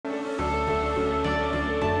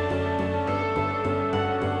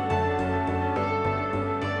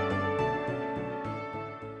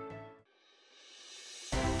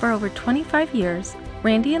For over 25 years,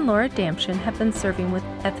 Randy and Laura Damschen have been serving with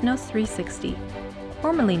Ethnos 360,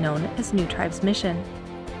 formerly known as New Tribes Mission.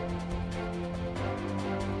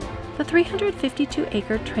 The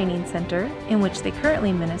 352-acre training center in which they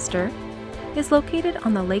currently minister is located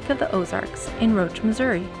on the Lake of the Ozarks in Roach,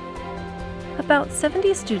 Missouri. About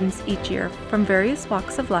 70 students each year from various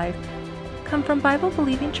walks of life come from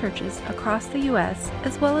Bible-believing churches across the U.S.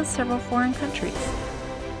 as well as several foreign countries.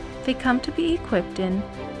 They come to be equipped in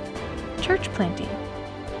church planting,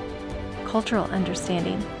 cultural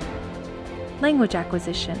understanding, language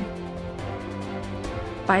acquisition,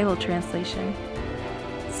 Bible translation,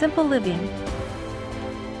 simple living,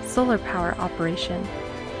 solar power operation,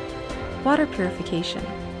 water purification,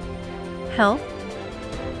 health,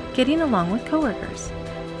 getting along with coworkers.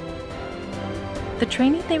 The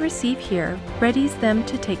training they receive here readies them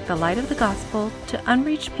to take the light of the gospel to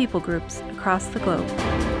unreached people groups across the globe.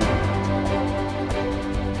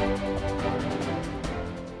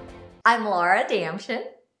 I'm Laura Damschen.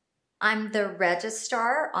 I'm the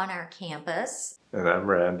registrar on our campus. And I'm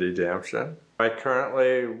Randy Damschen. I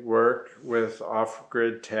currently work with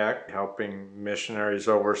Off-Grid Tech, helping missionaries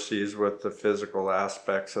overseas with the physical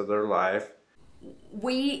aspects of their life.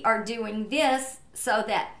 We are doing this so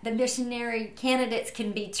that the missionary candidates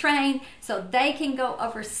can be trained, so they can go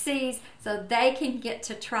overseas, so they can get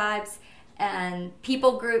to tribes and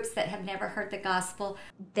people groups that have never heard the gospel.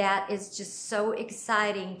 That is just so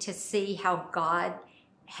exciting to see how God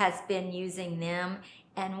has been using them,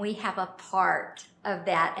 and we have a part of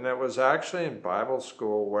that. And it was actually in Bible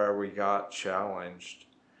school where we got challenged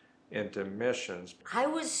into missions. I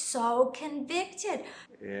was so convicted.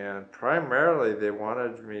 And primarily they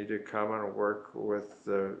wanted me to come and work with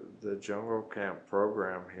the jungle camp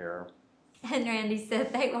program here. And Randy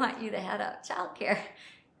said, they want you to head up childcare.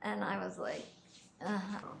 And I was like,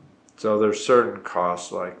 So there's certain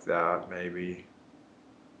costs like that maybe,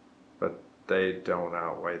 but they don't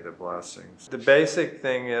outweigh the blessings. The basic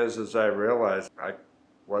thing is I realized I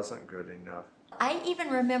wasn't good enough. I even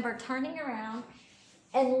remember turning around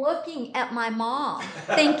and looking at my mom,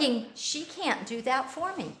 thinking, she can't do that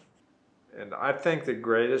for me. And I think the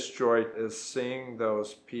greatest joy is seeing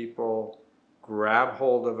those people grab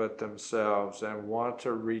hold of it themselves and want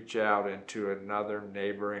to reach out into another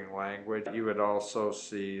neighboring language. You would also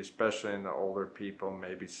see, especially in the older people,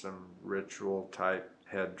 maybe some ritual type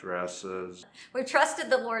headdresses. We've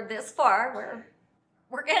trusted the Lord this far.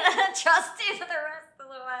 We're going to trust Him the rest of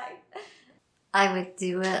the way. I would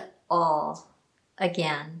do it all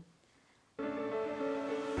again.